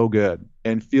feels so good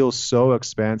and feels so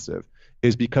expansive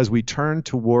is because we turn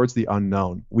towards the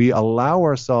unknown. We allow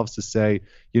ourselves to say,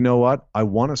 you know what? I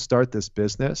want to start this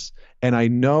business, and I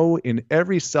know in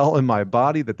every cell in my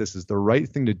body that this is the right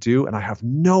thing to do, and I have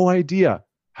no idea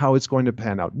how it's going to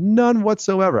pan out. None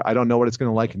whatsoever. I don't know what it's going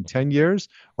to like in 10 years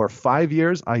or 5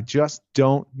 years. I just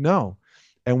don't know.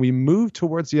 And we move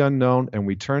towards the unknown, and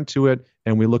we turn to it,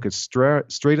 and we look it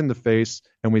straight in the face,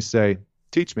 and we say,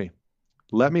 teach me.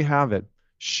 Let me have it.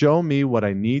 Show me what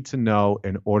I need to know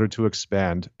in order to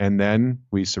expand. And then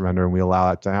we surrender and we allow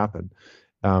that to happen.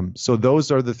 So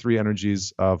those are the three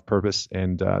energies of purpose.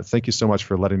 And thank you so much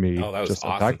for letting me just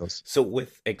unpack those. So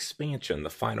with expansion, the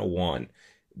final one,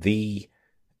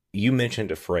 you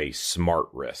mentioned a phrase, smart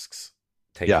risks.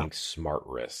 Taking smart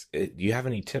risks. Do you have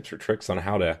any tips or tricks on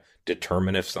how to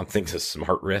determine if something's a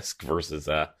smart risk versus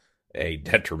a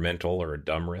detrimental or a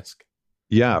dumb risk?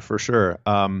 Yeah, for sure.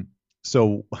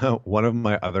 So one of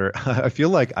my other, I feel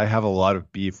like I have a lot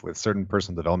of beef with certain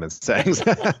personal development sayings,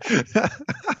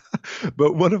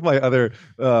 but one of my other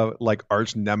like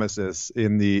arch nemesis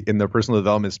in the personal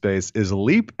development space is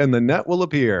leap and the net will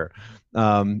appear.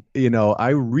 I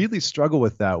really struggle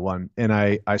with that one, and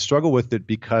I struggle with it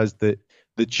because the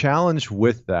challenge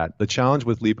with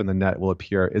leap and the net will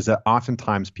appear is that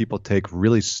oftentimes people take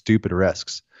really stupid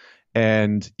risks.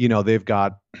 And, they've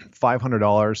got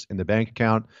 $500 in the bank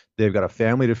account, they've got a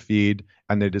family to feed,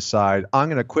 and they decide, I'm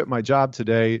going to quit my job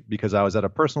today because I was at a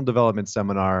personal development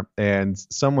seminar and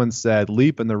someone said,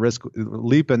 leap and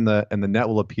the net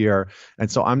will appear.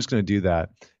 And so I'm just going to do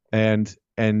that. And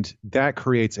that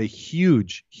creates a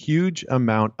huge, huge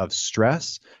amount of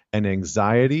stress and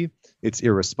anxiety. It's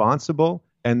irresponsible.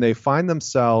 and they find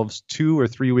themselves 2 or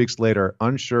 3 weeks later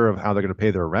unsure of how they're going to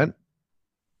pay their rent,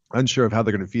 unsure of how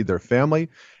they're going to feed their family.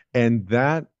 And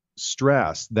that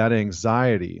stress, that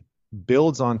anxiety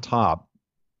builds on top,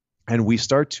 and we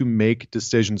start to make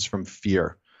decisions from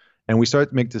fear, and we start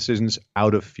to make decisions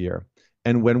out of fear.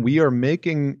 And when we are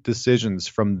making decisions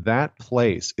from that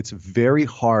place, it's very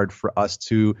hard for us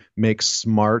to make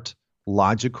smart,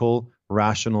 logical,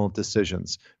 rational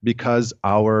decisions, because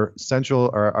our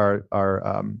central,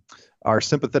 our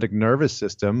sympathetic nervous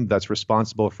system that's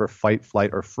responsible for fight,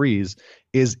 flight, or freeze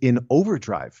is in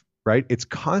overdrive, right? It's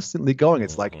constantly going.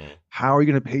 It's like, how are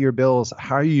you going to pay your bills?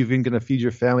 How are you even going to feed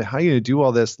your family? How are you going to do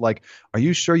all this? Like, are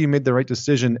you sure you made the right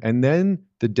decision? And then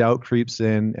the doubt creeps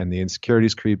in, and the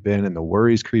insecurities creep in, and the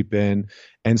worries creep in.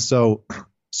 And so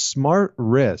smart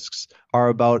risks are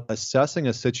about assessing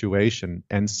a situation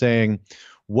and saying,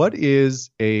 what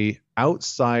is a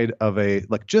outside of a,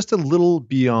 like, just a little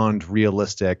beyond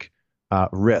realistic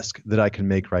risk that I can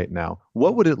make right now?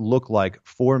 What would it look like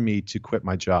for me to quit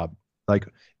my job? Like,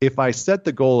 if I set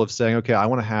the goal of saying, okay, I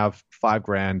want to have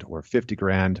 $5,000 or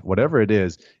 $50,000, whatever it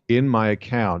is, in my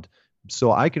account,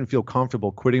 so I can feel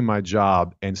comfortable quitting my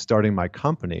job and starting my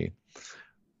company.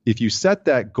 If you set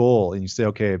that goal and you say,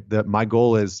 okay, that my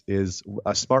goal is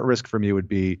a smart risk for me would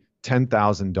be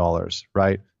 $10,000,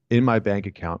 right, in my bank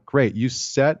account. Great. You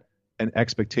set an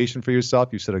expectation for yourself.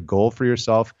 You set a goal for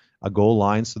yourself, a goal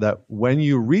line, so that when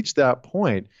you reach that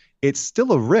point, it's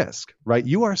still a risk, right?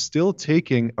 You are still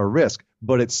taking a risk,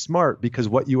 but it's smart, because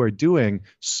what you are doing,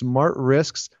 smart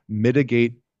risks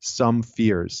mitigate some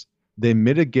fears. They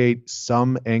mitigate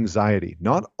some anxiety,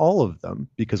 not all of them,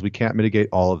 because we can't mitigate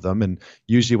all of them. And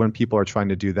usually when people are trying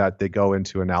to do that, they go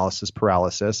into analysis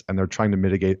paralysis, and they're trying to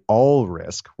mitigate all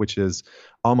risk, which is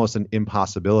almost an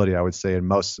impossibility, I would say, in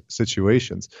most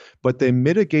situations. But they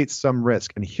mitigate some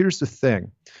risk. And here's the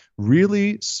thing,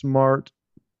 really smart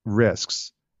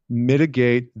risks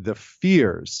mitigate the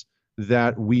fears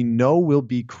that we know will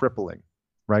be crippling,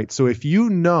 right? So if you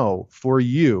know for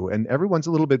you, and everyone's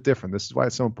a little bit different, this is why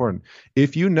it's so important.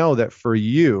 If you know that for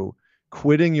you,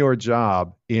 quitting your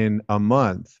job in a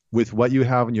month with what you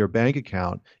have in your bank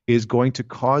account is going to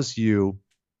cause you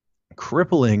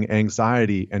crippling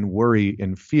anxiety and worry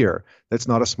and fear, that's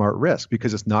not a smart risk,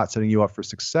 because it's not setting you up for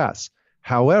success.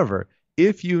 However,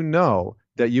 if you know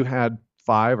that you had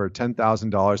 $5,000 or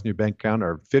 $10,000 in your bank account,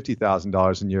 or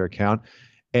 $50,000 in your account,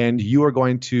 and you are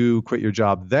going to quit your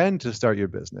job then to start your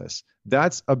business,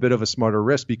 that's a bit of a smarter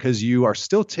risk, because you are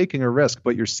still taking a risk,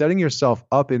 but you're setting yourself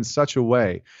up in such a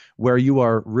way where you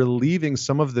are relieving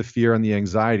some of the fear and the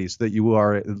anxiety, so that you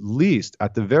are at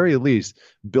the very least,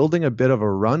 building a bit of a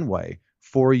runway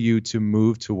for you to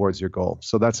move towards your goal.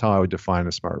 So that's how I would define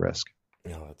a smart risk.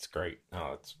 No, that's great.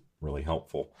 No, it's really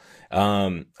helpful.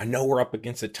 I know we're up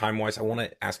against it time-wise. I want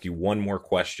to ask you one more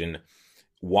question.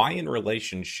 Why in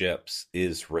relationships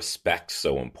is respect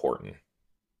so important?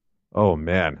 Oh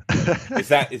man. Is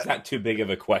that too big of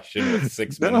a question with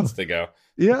 6 minutes to go?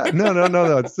 Yeah,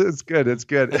 no. It's good. It's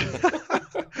good.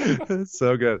 It's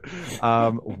so good.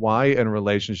 Why in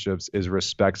relationships is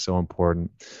respect so important?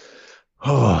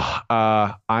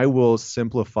 I will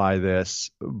simplify this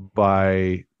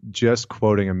by just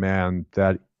quoting a man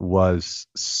that was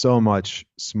so much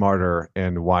smarter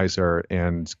and wiser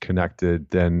and connected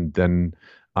than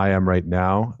I am right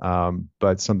now,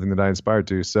 but something that I inspired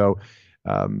to. So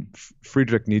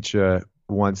Friedrich Nietzsche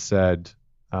once said,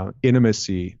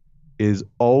 intimacy is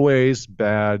always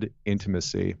bad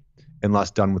intimacy unless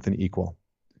done with an equal.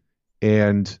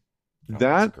 And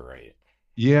that's great.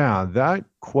 Yeah, that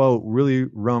quote really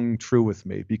rung true with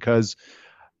me, because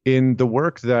in the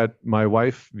work that my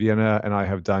wife, Vienna, and I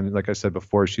have done, like I said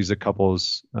before, she's a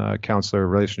couples counselor,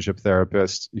 relationship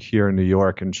therapist here in New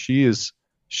York, and she's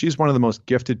one of the most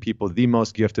gifted people, the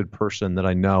most gifted person that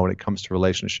I know when it comes to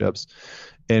relationships.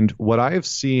 And what I have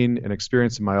seen and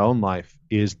experienced in my own life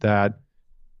is that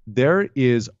there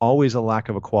is always a lack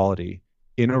of equality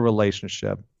in a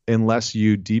relationship unless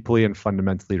you deeply and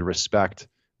fundamentally respect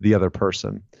the other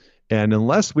person. And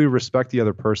unless we respect the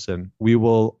other person, we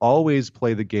will always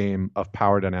play the game of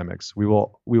power dynamics. We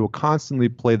will constantly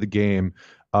play the game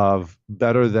of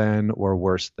better than or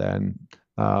worse than.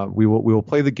 We will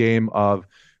play the game of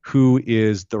who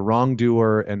is the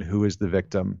wrongdoer and who is the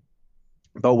victim.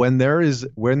 But when there is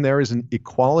an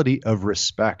equality of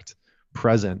respect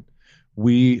present,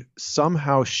 we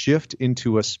somehow shift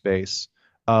into a space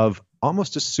of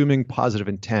almost assuming positive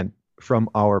intent from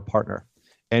our partner.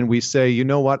 And we say, you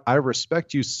know what, I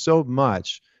respect you so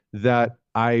much that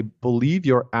I believe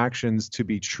your actions to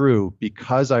be true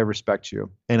because I respect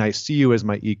you and I see you as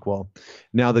my equal.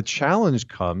 Now, the challenge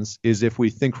comes is if we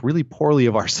think really poorly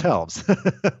of ourselves.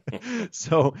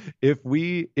 So if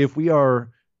we are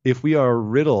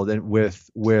riddled and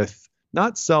with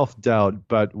not self-doubt,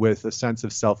 but with a sense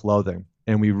of self-loathing,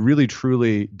 and we really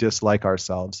truly dislike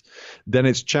ourselves, then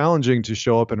it's challenging to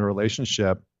show up in a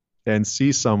relationship and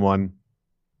see someone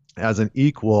as an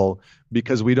equal,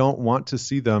 because we don't want to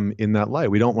see them in that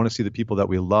light. We don't want to see the people that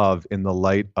we love in the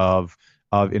light of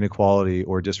inequality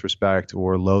or disrespect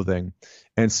or loathing.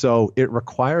 And so it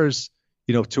requires,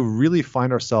 to really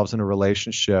find ourselves in a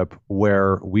relationship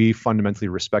where we fundamentally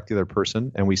respect the other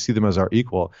person and we see them as our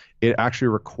equal. It actually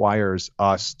requires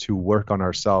us to work on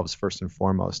ourselves first and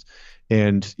foremost.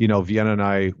 And, Vienna and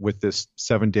I, with this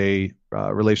 7-day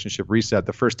relationship reset,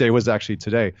 the first day was actually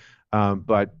today.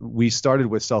 But we started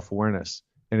with self-awareness.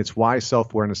 And it's why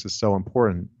self-awareness is so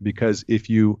important, because if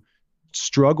you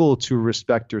struggle to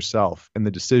respect yourself and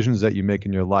the decisions that you make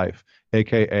in your life,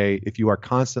 aka if you are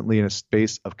constantly in a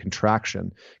space of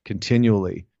contraction,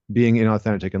 continually being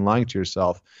inauthentic and lying to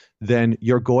yourself, then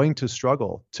you're going to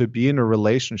struggle to be in a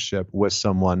relationship with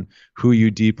someone who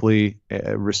you deeply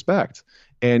respect.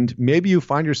 And maybe you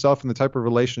find yourself in the type of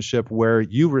relationship where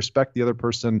you respect the other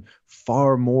person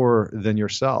far more than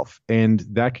yourself. And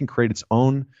that can create its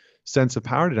own sense of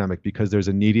power dynamic, because there's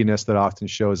a neediness that often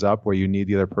shows up where you need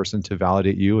the other person to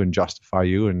validate you and justify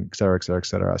you, and et cetera, et cetera, et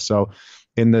cetera. So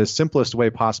in the simplest way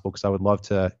possible, because I would love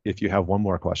to, if you have one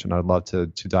more question, I'd love to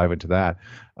dive into that.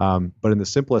 But in the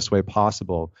simplest way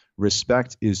possible,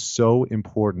 respect is so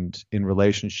important in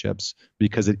relationships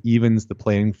because it evens the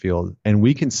playing field, and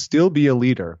we can still be a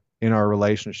leader in our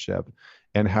relationship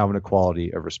and have an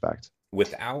equality of respect.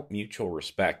 Without mutual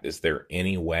respect, is there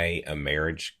any way a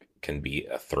marriage can be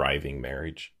a thriving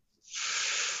marriage?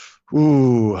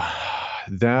 Ooh,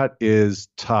 that is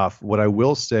tough. What I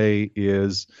will say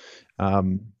is,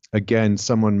 again,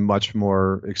 someone much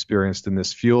more experienced in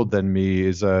this field than me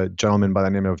is a gentleman by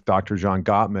the name of Dr. John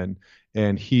Gottman,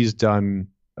 and he's done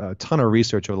a ton of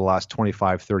research over the last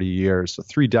 25, 30 years, so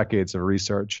 3 decades of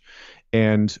research.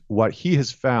 And what he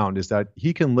has found is that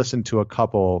he can listen to a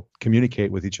couple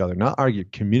communicate with each other, not argue,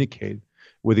 communicate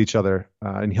with each other,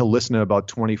 and he'll listen to about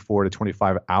 24 to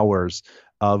 25 hours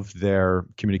of their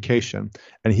communication.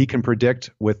 And he can predict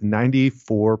with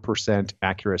 94%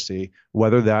 accuracy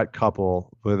whether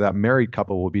that married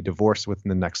couple will be divorced within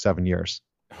the next 7 years.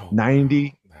 Oh,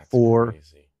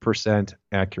 94%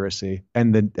 accuracy.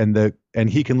 And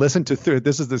he can listen to,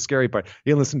 this is the scary part, he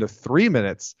can listen to 3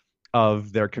 minutes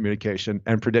of their communication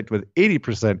and predict with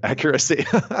 80% accuracy.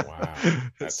 Wow.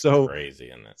 That's crazy,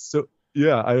 isn't it? So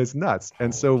yeah, it's nuts.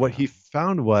 And so what he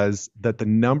found was that the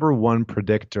number one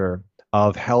predictor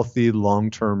of healthy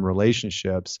long-term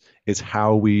relationships is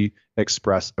how we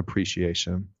express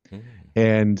appreciation.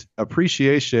 And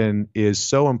appreciation is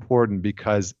so important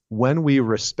because when we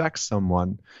respect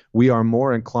someone, we are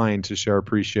more inclined to share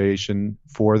appreciation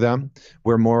for them.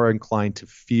 We're more inclined to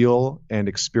feel and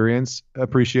experience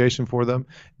appreciation for them.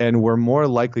 And we're more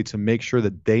likely to make sure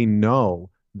that they know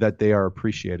that they are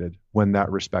appreciated when that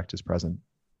respect is present.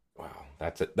 Wow,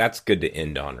 that's good to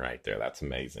end on right there. That's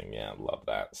amazing. Yeah, I love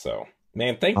that. So,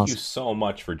 man, thank you so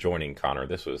much for joining, Connor.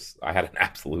 I had an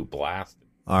absolute blast.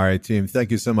 All right, team.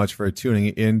 Thank you so much for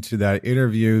tuning into that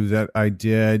interview that I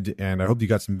did. And I hope you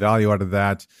got some value out of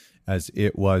that, as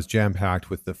it was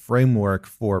jam-packed with the framework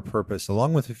for purpose,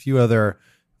 along with a few other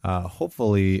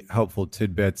hopefully helpful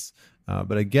tidbits.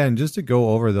 But again, just to go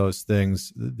over those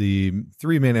things, the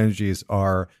 3 main energies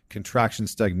are contraction,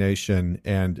 stagnation,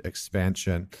 and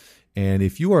expansion. And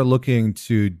if you are looking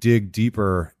to dig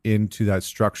deeper into that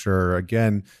structure,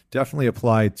 again, definitely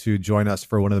apply to join us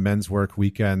for one of the men's work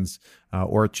weekends,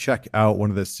 or check out one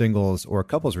of the singles or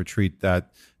couples retreat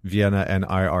that Vienna and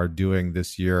I are doing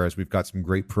this year, as we've got some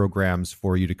great programs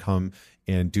for you to come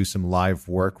and do some live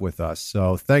work with us.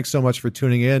 So thanks so much for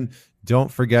tuning in.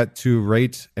 Don't forget to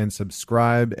rate and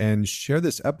subscribe and share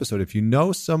this episode. If you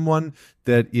know someone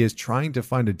that is trying to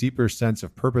find a deeper sense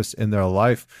of purpose in their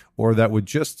life, or that would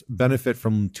just benefit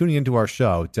from tuning into our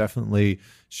show, definitely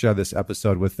share this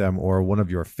episode with them or one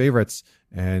of your favorites,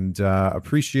 and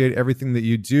appreciate everything that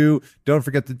you do. Don't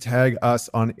forget to tag us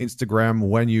on Instagram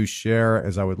when you share,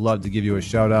 as I would love to give you a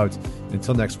shout out.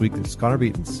 Until next week, this is Connor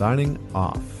Beaton signing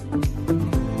off.